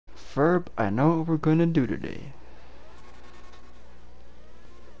Ferb, I know what we're gonna do today.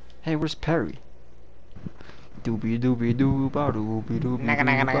 Hey, where's Perry? Doobie doobie doo ba doobie doobie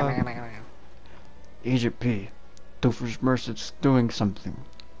doo ba. Agent P, Doofus Mercer's doing something.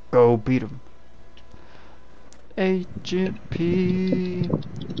 Go beat him. Agent P.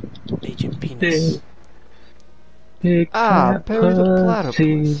 Agent Penis. Ah, Perry the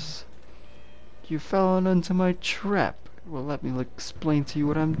Platypus. You fell into my trap. Well, let me explain to you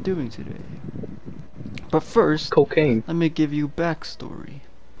what I'm doing today. But first, cocaine. let me give you backstory.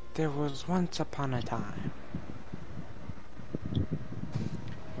 There was once upon a time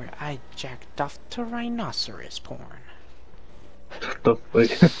where I jacked off to rhinoceros porn. The fuck?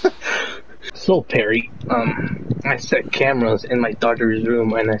 So Perry, I set cameras in my daughter's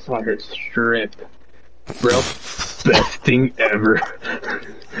room and I saw her strip. Bro, best thing ever.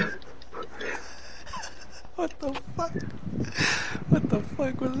 What the fuck? What the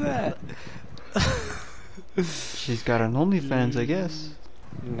fuck was that? She's got an OnlyFans, I guess.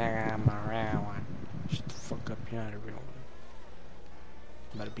 Nah, I'm a real one. Shut the fuck up, you're not a real one.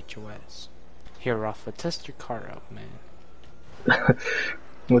 I'm about to beat your ass. Here, Rafa, test your car out, man.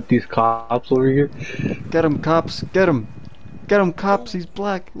 With these cops over here. Get him, cops! Get him! Get him, cops! He's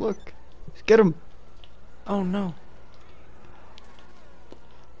black! Look! Get him! Oh no.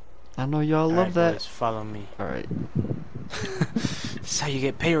 I know y'all love that. Boys, follow me. Alright. This is how you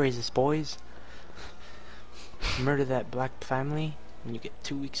get pay raises, boys. Murder that black family, and you get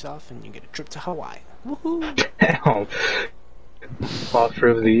 2 weeks off, and you get a trip to Hawaii. Woohoo! Damn. Offer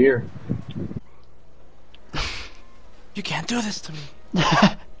of the year. You can't do this to me.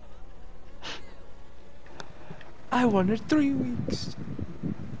 I wanted 3 weeks.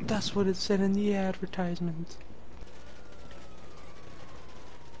 That's what it said in the advertisement.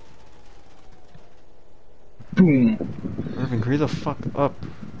 Boom. Irving, hurry the fuck up.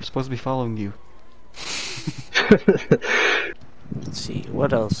 We're supposed to be following you. Let's see,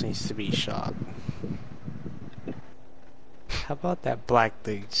 what else needs to be shot? How about that black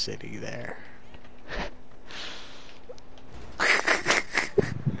thing sitting there?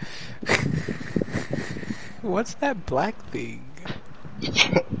 What's that black thing?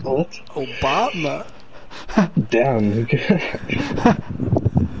 What? Obama. Damn.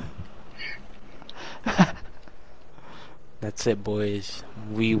 That's it, boys.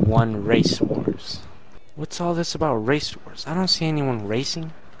 We won race wars. What's all this about race wars? I don't see anyone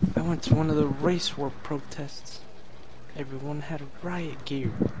racing. I went to one of the race war protests. Everyone had riot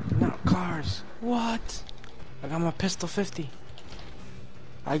gear, not cars. What? I got my pistol 50.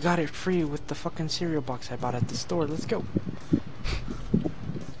 I got it free with the fucking cereal box I bought at the store. Let's go.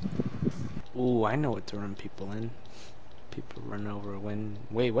 Ooh, I know what to run people in. People run over when...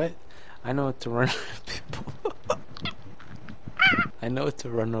 Wait, what? I know what to run people... I know what to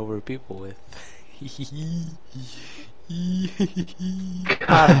run over people with.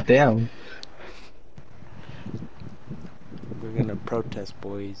 God damn. We're gonna protest,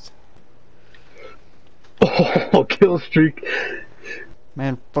 boys. Oh, kill streak.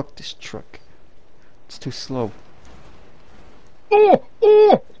 Man, fuck this truck. It's too slow. Oh,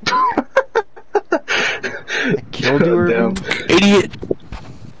 oh. I killed you, Irving. Idiot!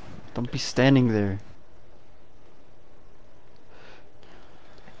 Don't be standing there.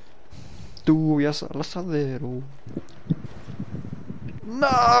 Tú vías al asadero.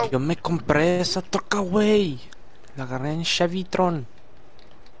 No! Yo me compré esa troca, güey. La agarré en Chevytron.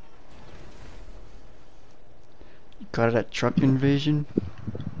 You got that truck invasion?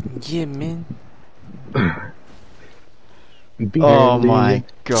 Yeah, man. Oh my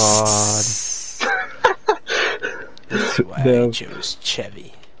god. That's why I chose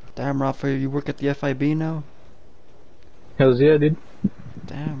Chevy. Damn, Rafa, you work at the FIB now? Hells yeah, dude.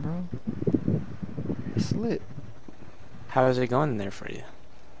 Damn, bro. It's lit. How is it going there for you?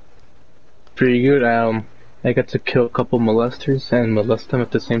 Pretty good. I got to kill a couple molesters and molest them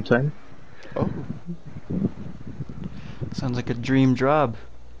at the same time. Oh. Sounds like a dream job.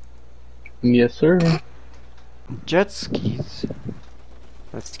 Yes, sir. Jet skis.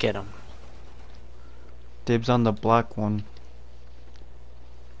 Let's get him. Dibs on the black one.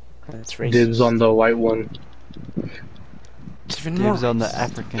 That's racist. Dibs on the white one. It's even more Dibs on the racist.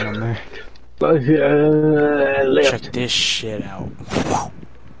 African American. Check this shit out.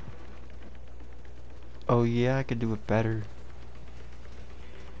 Oh yeah, I could do it better.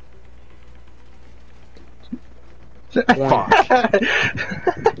 Fuck.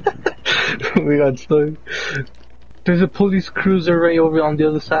 We got stuck. There's a police cruiser right over on the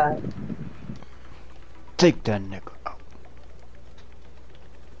other side. Take that nigga out.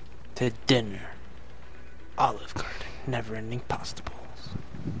 To dinner. Olive Garden. Never ending pasta bowls.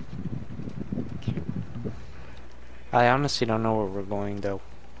 I honestly don't know where we're going though.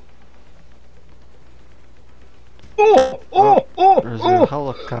 There's a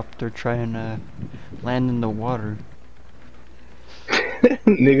helicopter trying to land in the water.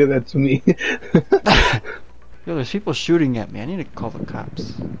 Nigga, that's me. Yo, there's people shooting at me. I need to call the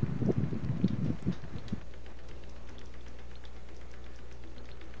cops.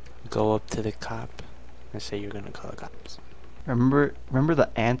 Go up to the cop and say you're gonna call the cops. Remember the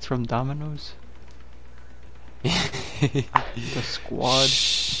ants from Domino's? The squad.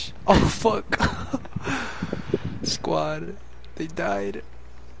 Shh. Oh fuck. Squad. They died.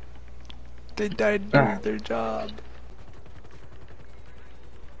 They died doing their job.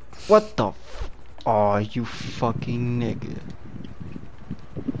 What the f- Aw, you fucking nigga.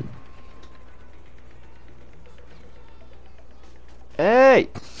 Hey!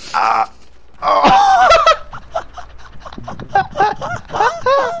 Ah! Oh!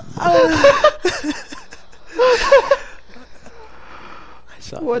 I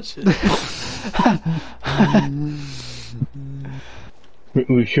saw What? that shit.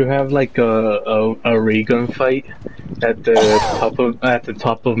 We should have like a ray gun fight at the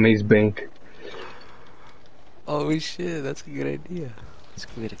top of Maze Bank. Oh shit, that's a good idea. Let's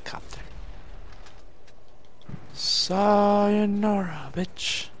go get a copter. Sayonara,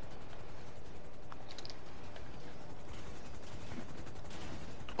 bitch.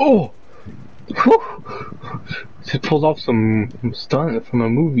 Oh! Whew. Just pulled off some stunt from a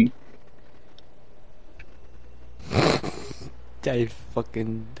movie. I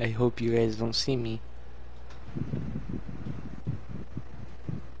hope you guys don't see me.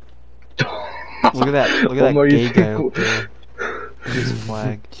 Look at that Omar, gay you guy think- up there. With his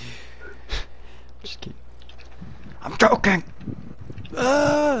flag. Just kidding. I'm joking!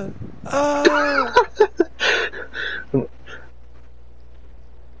 Ah! Ah!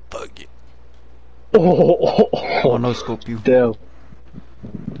 Fuck it. Oh, no scope you. Damn.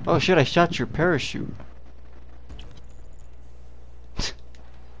 Oh shit, I shot your parachute.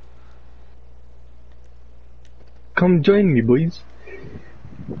 Come join me, boys.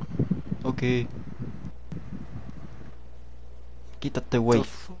 Okay. Get out the way. The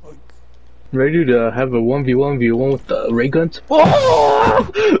fuck? Ready to have a 1v1v1 with the ray guns? Oh!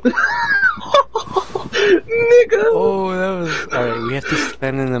 Nigga! Oh, that was. Alright, we have to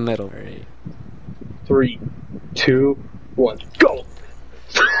stand in the middle. Alright. 3, 2, 1, go!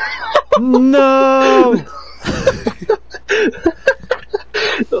 No!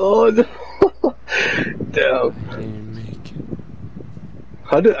 Oh no! Damn. I didn't make it.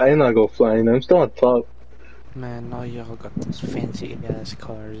 How did I not go flying? I'm still on top. Man, now y'all got those fancy ass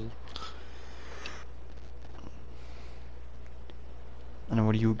cars. And then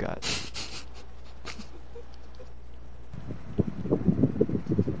what do you got?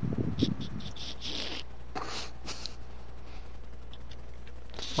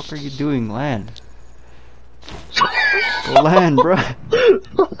 What the fuck are you doing, land? Go land, bruh.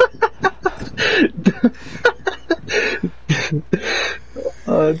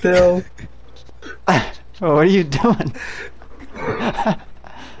 Oh damn. Oh, what are you doing?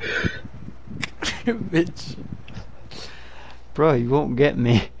 Bitch. Bro, you won't get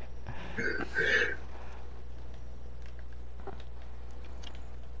me.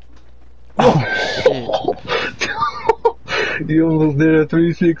 Oh, shit. You almost did a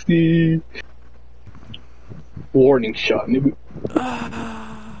 360. Warning shot, nigga.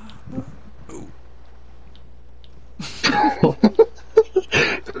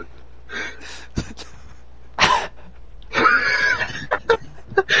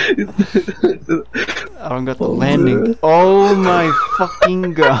 I don't got the landing. Oh my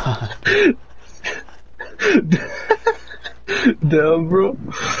fucking god. Damn, bro.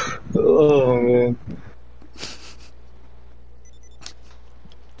 Oh man.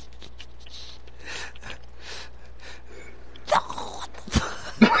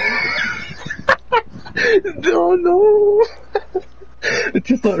 Oh no! I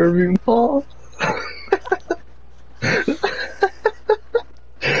just saw Irving fall.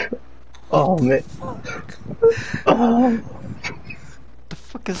 Oh man. Oh. The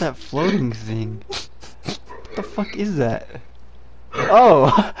fuck is that floating thing? What the fuck is that?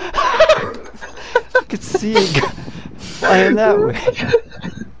 Oh! I could see it flying that way.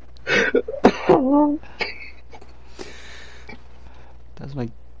 That's my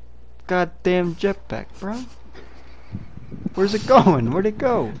goddamn jetpack, bro. Where's it going? Where'd it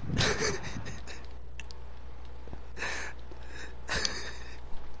go?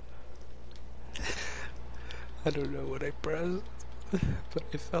 I don't know what I pressed, but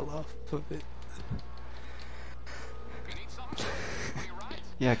I fell off of it.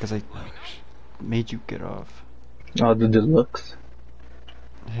 Yeah, 'cause I made you get off. Oh, the deluxe.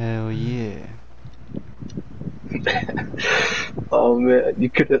 Hell yeah. Oh man, you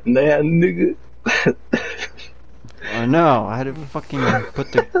could have nigga. I know, I had to fucking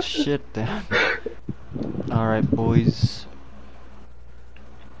put the shit down. Alright, boys.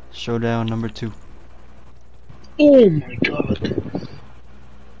 Showdown number 2. Oh my god.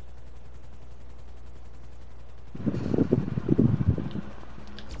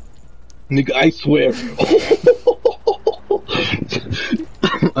 Nigga, I swear.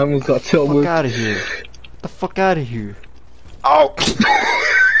 I almost got Fuck Telwood. out of here. Get the fuck out of here. Oh!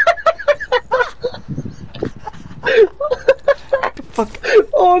 The fuck.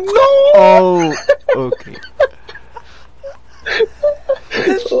 Oh no! Oh, okay.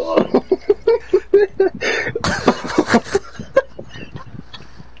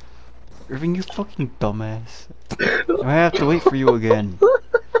 Irving, you fucking dumbass. I have to wait for you again.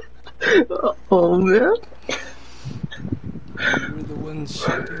 Oh man. You were the one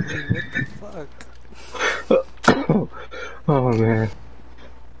shooting me, what the fuck? Oh man.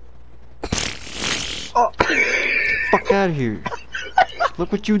 Fuck out of here.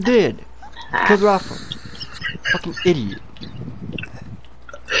 Look what you did. Killed Rafa. Fucking idiot.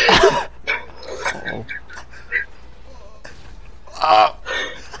 Uh-oh.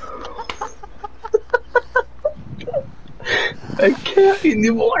 I can't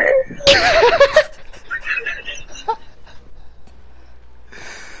anymore.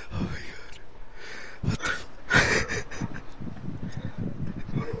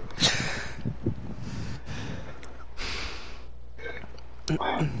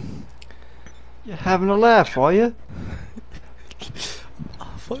 You're having a laugh, are you?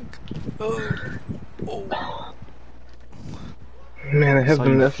 Oh, fuck. Oh. Oh. Man, I Saw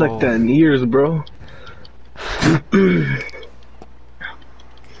haven't you left like fall. that in years, bro.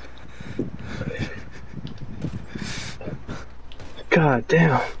 God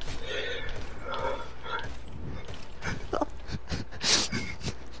damn.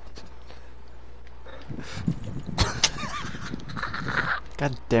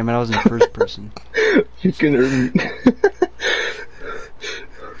 God damn it, I was in first person. You can earn.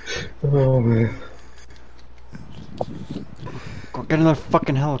 Oh man. Go get another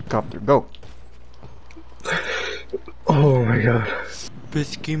fucking helicopter, go. Oh my god.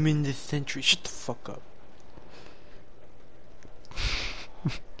 Best game in the century. Shut the fuck up.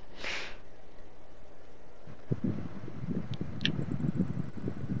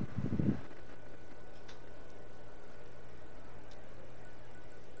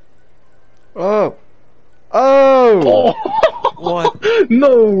 Oh! Oh! What?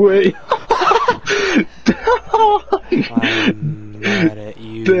 No way. I'm mad at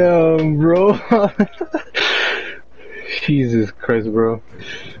you. Damn, bro. Jesus Christ, bro.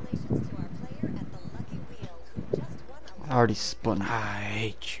 I already spun. I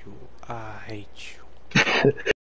hate you. I hate you.